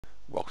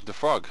Welcome to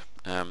Frog.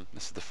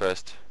 This is the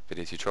first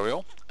video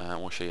tutorial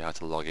and we'll show you how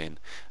to log in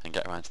and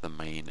get around to the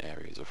main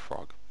areas of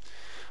Frog.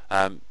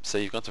 So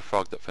you've gone to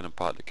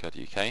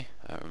frog.finlandpart.co.uk,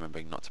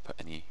 remembering not to put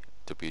any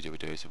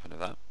wwws in front of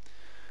that.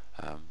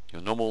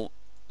 Your normal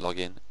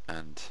login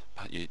and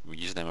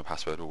username and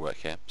password will work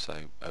here, so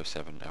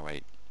 07,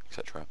 08,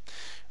 etc.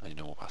 and your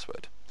normal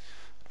password.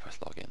 Press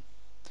login.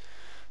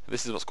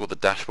 This is what's called the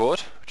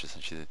dashboard, which is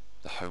essentially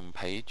the home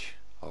page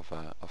of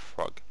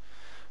Frog.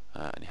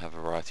 And you have a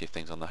variety of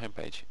things on the home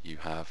page. You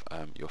have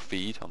your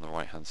feed on the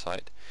right hand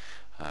side,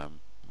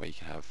 where you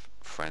can have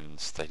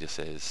friends,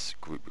 statuses,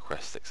 group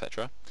requests,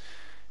 etc.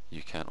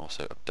 You can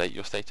also update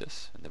your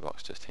status in the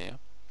box just here.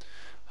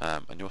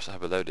 And you also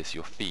have below this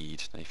your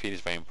feed. Now your feed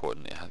is very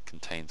important. It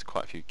contains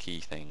quite a few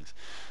key things,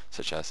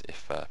 such as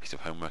if a piece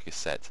of homework is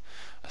set,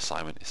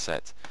 assignment is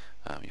set,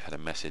 you've had a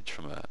message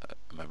from a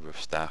member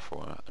of staff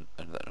or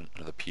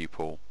another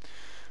pupil.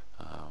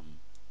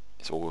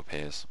 It all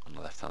appears on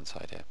the left hand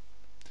side here.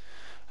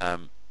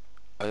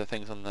 Other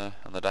things on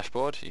the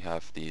dashboard, you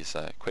have these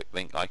quick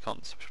link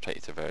icons which will take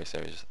you to various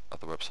areas of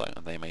the website,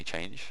 and they may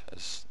change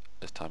as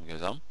time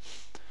goes on.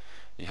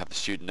 You have the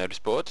student notice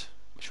board,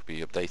 which will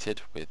be updated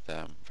with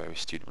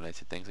various student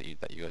related things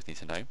that you guys need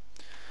to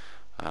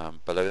know.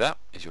 Below that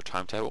is your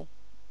timetable.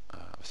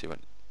 Obviously you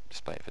won't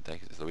display it for the day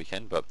because it's the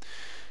weekend, but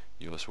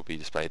yours will be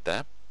displayed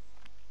there.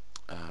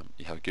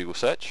 You have a Google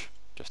search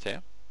just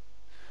here,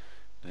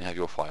 and you have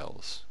your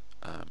files.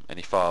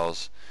 Any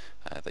files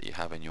that you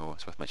have in your,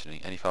 it's worth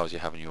mentioning, any files you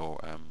have in your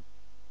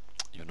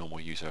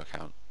normal user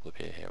account will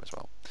appear here as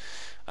well,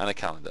 and a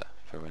calendar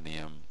for any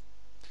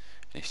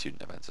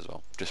student events as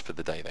well, just for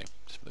the day though,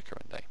 just for the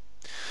current day.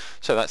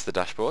 So that's the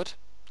dashboard.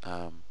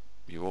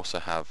 You also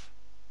have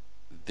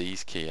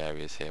these key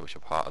areas here, which are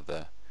part of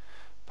the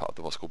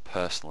what's called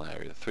personal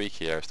area. The three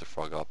key areas to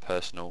Frog are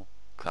personal,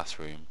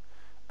 classroom,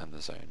 and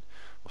the zone.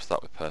 We'll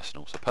start with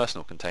personal. So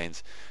personal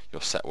contains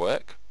your set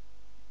work,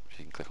 which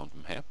you can click on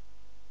from here.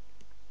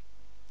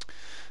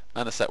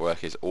 And the set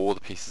work is all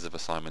the pieces of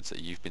assignments that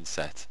you've been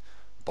set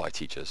by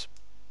teachers.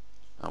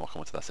 And we'll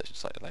come on to that section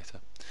slightly later.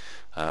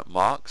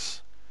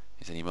 Marks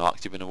is any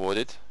marks you've been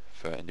awarded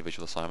for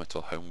individual assignments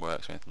or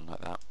homeworks or anything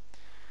like that.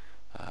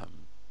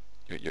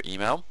 Your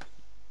email,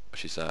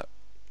 which is the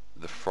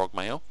Frog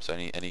mail, so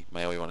any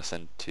mail you want to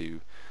send to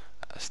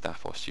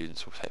staff or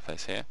students will take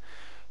place here.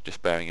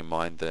 Just bearing in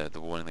mind the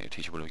warning that your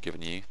teacher will have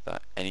given you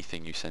that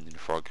anything you send in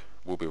Frog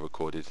will be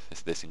recorded.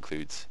 This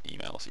includes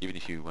emails. Even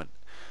if you went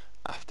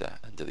after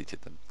and deleted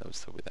them, they would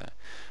still be there.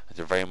 It's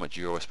very much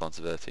your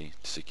responsibility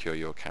to secure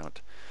your account.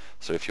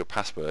 So if your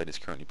password is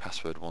currently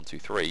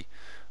password123,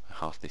 I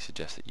heartily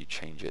suggest that you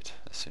change it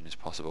as soon as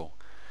possible,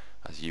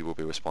 as you will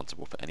be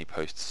responsible for any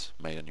posts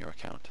made on your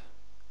account.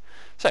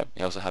 So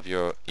you also have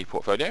your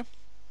ePortfolio,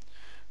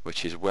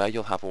 which is where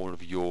you'll have all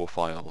of your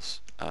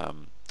files.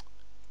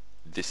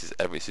 This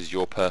is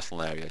your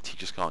personal area.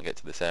 Teachers can't get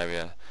to this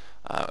area,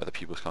 other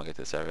pupils can't get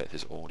to this area. It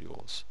is all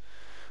yours.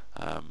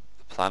 The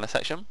planner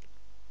section,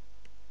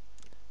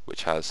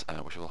 which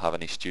will have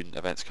any student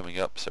events coming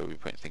up, so we'll be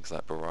putting things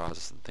like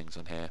baras and things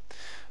on here,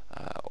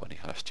 or any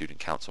kind of student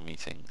council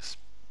meetings,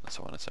 and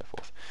so on and so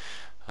forth.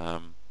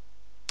 And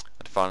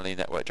finally,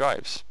 network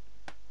drives.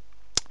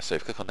 So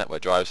if you click on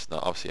network drives, now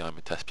obviously I'm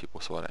a test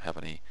pupil, so I don't have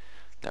any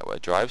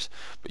network drives,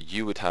 but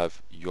you would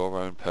have your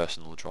own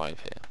personal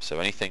drive here. So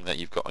anything that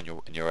you've got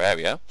in your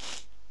area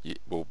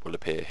will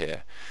appear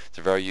here. It's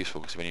very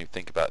useful because when you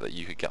think about that,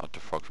 you could get onto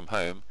Frog from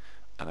home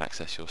and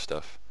access your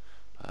stuff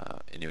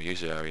in your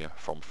user area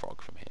from Frog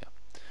from here.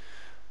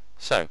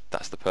 So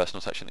that's the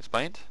personal section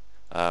explained.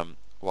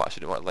 What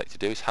I'd like to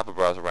do is have a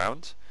browse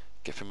around,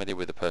 get familiar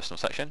with the personal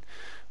section,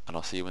 and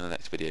I'll see you in the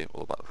next video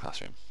all about the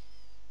classroom.